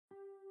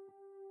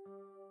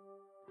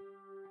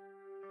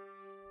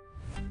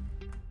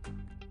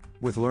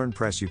With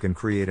LearnPress you can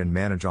create and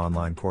manage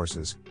online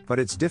courses, but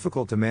it's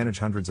difficult to manage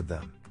hundreds of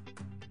them.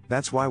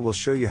 That's why we'll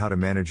show you how to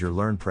manage your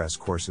LearnPress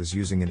courses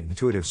using an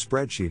intuitive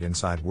spreadsheet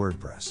inside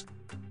WordPress.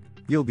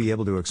 You'll be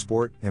able to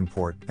export,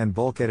 import, and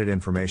bulk edit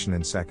information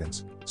in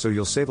seconds, so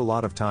you'll save a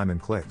lot of time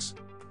and clicks.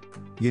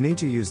 You need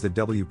to use the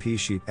WP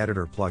Sheet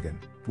Editor plugin,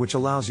 which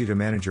allows you to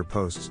manage your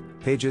posts,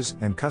 pages,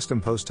 and custom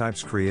post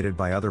types created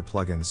by other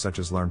plugins such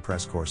as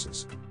LearnPress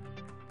courses.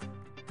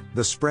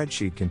 The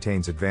spreadsheet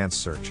contains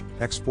advanced search,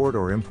 export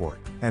or import,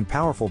 and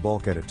powerful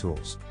bulk edit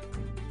tools.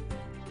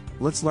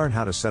 Let's learn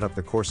how to set up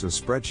the course's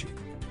spreadsheet.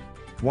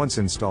 Once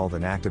installed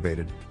and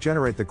activated,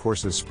 generate the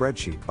course's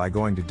spreadsheet by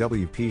going to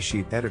WP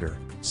Sheet Editor,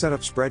 Set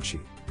up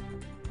Spreadsheet.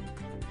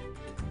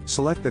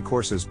 Select the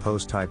course's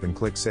post type and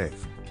click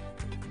Save.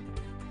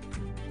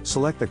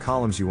 Select the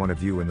columns you want to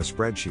view in the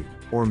spreadsheet,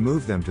 or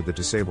move them to the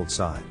disabled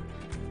side.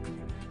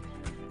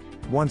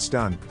 Once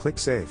done, click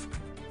Save.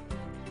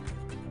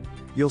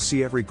 You'll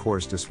see every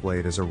course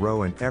displayed as a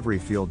row and every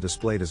field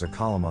displayed as a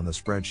column on the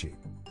spreadsheet.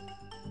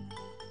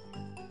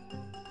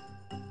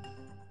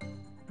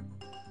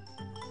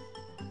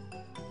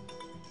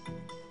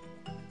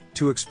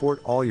 To export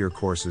all your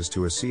courses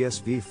to a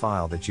CSV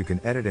file that you can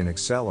edit in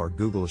Excel or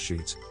Google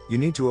Sheets, you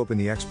need to open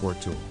the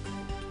Export tool.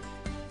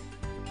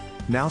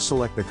 Now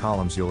select the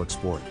columns you'll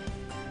export.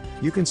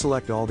 You can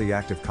select all the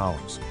active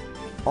columns,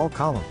 all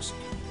columns,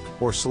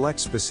 or select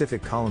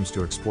specific columns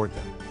to export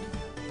them.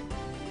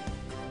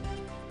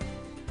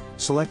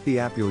 Select the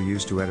app you'll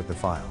use to edit the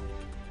file.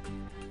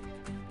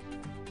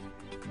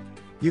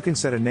 You can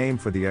set a name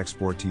for the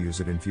export to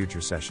use it in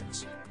future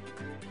sessions.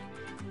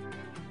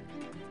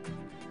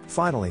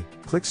 Finally,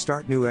 click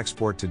Start New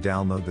Export to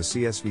download the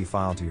CSV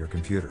file to your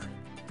computer.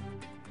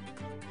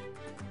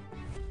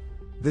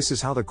 This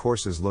is how the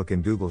courses look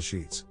in Google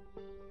Sheets.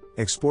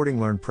 Exporting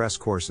LearnPress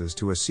courses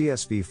to a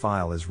CSV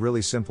file is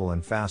really simple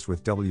and fast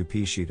with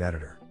WP Sheet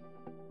Editor.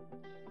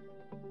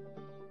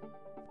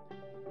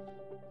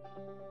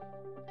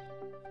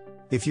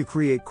 If you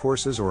create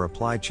courses or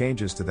apply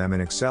changes to them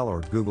in Excel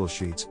or Google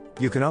Sheets,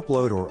 you can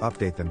upload or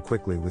update them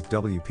quickly with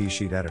WP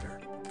Sheet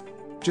Editor.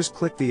 Just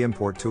click the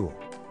Import tool.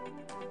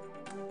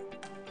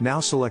 Now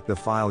select the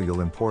file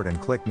you'll import and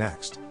click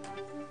Next.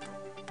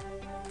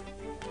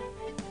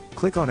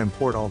 Click on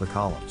Import all the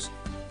columns.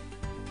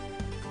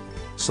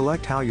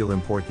 Select how you'll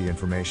import the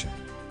information.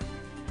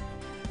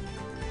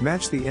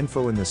 Match the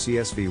info in the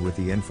CSV with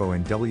the info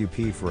in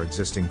WP for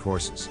existing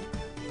courses.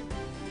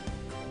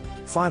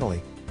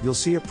 Finally, you'll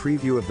see a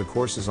preview of the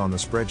courses on the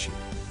spreadsheet.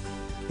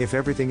 If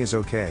everything is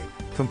okay,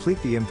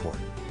 complete the import.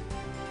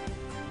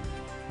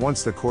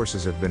 Once the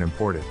courses have been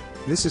imported,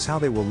 this is how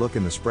they will look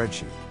in the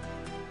spreadsheet.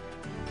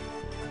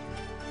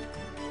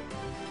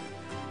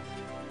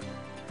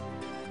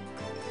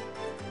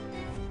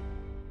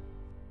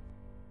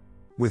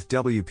 With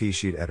WP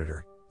Sheet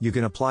Editor, you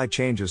can apply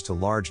changes to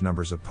large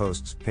numbers of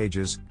posts,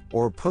 pages,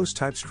 or post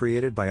types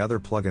created by other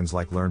plugins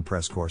like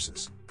LearnPress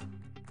courses.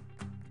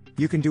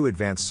 You can do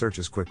advanced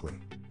searches quickly.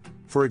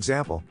 For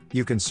example,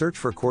 you can search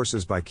for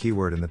courses by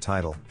keyword in the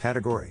title,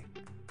 category,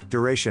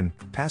 duration,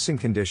 passing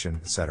condition,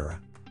 etc.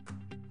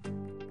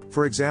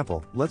 For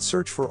example, let's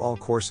search for all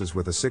courses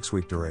with a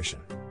 6-week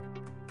duration.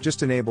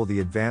 Just enable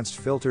the advanced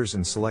filters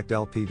and select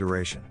LP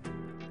duration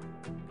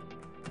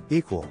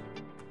equal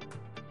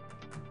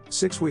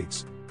 6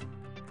 weeks.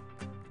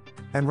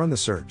 And run the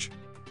search.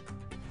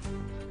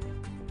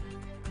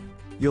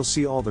 You'll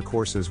see all the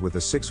courses with a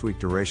 6-week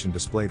duration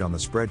displayed on the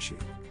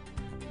spreadsheet.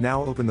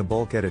 Now open the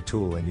Bulk Edit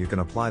tool and you can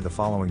apply the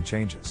following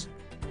changes.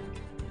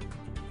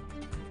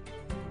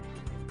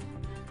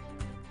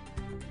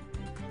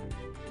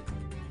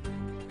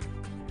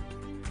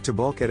 To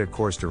bulk edit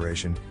course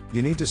duration,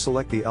 you need to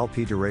select the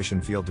LP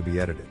duration field to be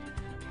edited.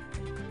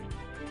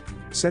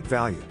 Set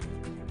value.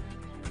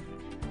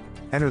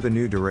 Enter the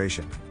new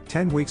duration,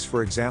 10 weeks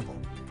for example.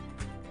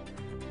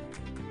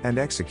 And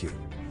execute.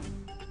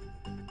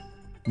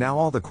 Now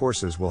all the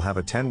courses will have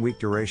a 10-week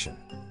duration.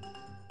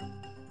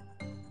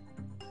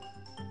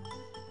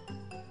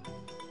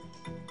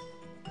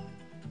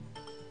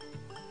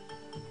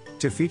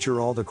 To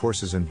feature all the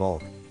courses in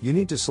bulk, you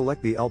need to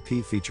select the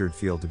LP featured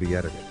field to be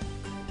edited.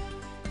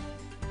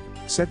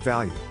 Set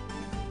value.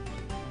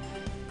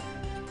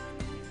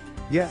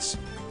 Yes.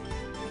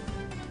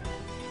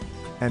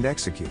 And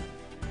execute.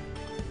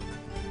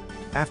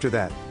 After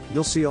that,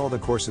 you'll see all the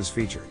courses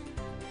featured.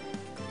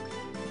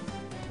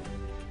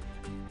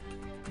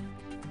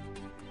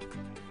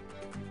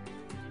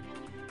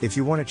 If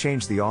you want to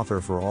change the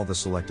author for all the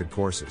selected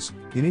courses,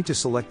 you need to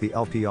select the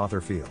LP author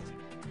field.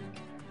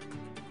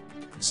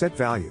 Set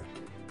value.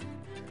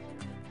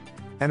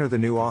 Enter the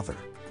new author.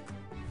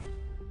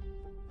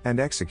 And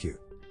execute.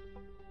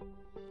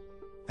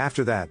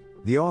 After that,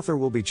 the author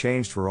will be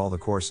changed for all the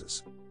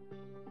courses.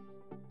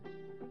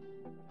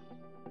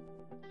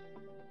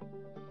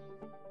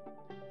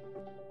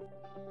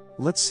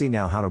 Let's see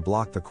now how to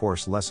block the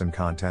course lesson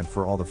content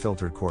for all the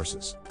filtered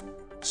courses.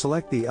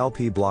 Select the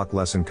LP block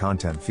lesson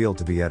content field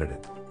to be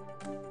edited.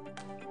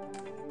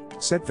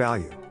 Set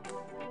value.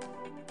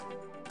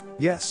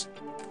 Yes.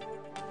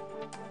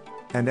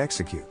 and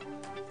execute.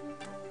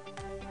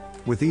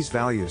 With these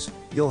values,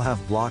 you'll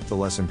have blocked the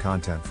lesson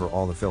content for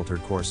all the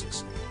filtered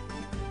courses.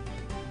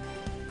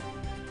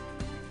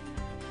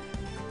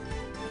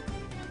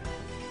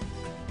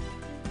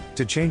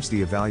 To change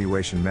the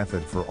evaluation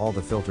method for all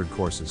the filtered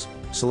courses,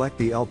 select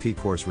the LP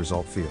course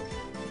result field.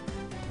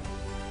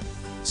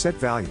 Set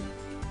value.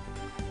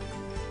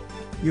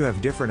 You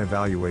have different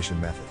evaluation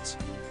methods.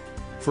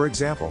 For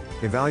example,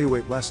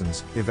 evaluate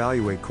lessons,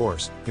 evaluate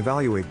course,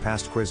 evaluate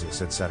past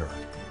quizzes, etc.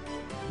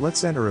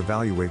 Let's enter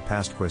evaluate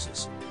past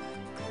quizzes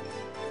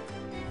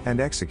and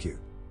execute.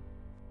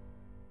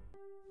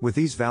 With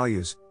these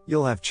values,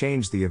 you'll have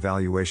changed the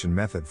evaluation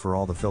method for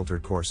all the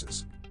filtered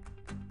courses.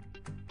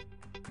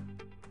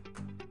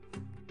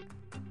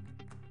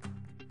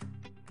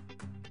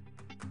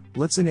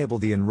 Let's enable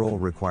the enroll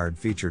required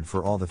featured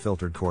for all the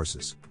filtered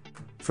courses.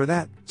 For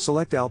that,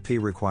 select LP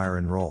require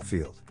enroll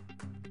field.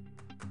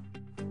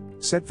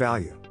 Set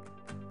value.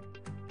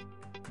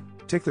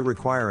 Tick the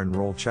require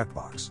enroll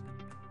checkbox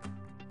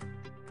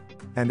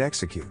and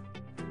execute.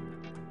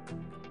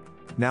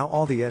 Now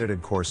all the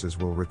edited courses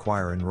will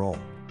require enroll.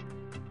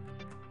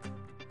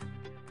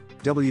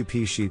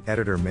 WP Sheet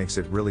Editor makes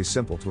it really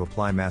simple to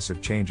apply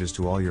massive changes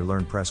to all your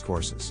LearnPress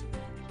courses.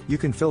 You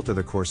can filter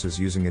the courses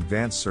using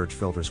advanced search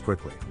filters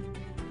quickly.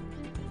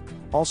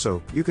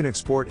 Also, you can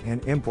export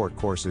and import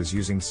courses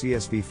using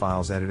CSV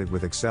files edited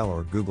with Excel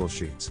or Google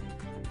Sheets.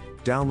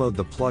 Download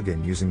the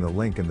plugin using the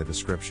link in the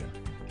description.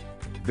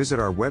 Visit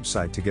our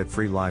website to get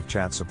free live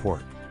chat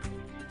support.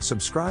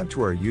 Subscribe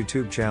to our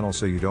YouTube channel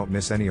so you don't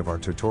miss any of our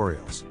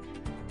tutorials.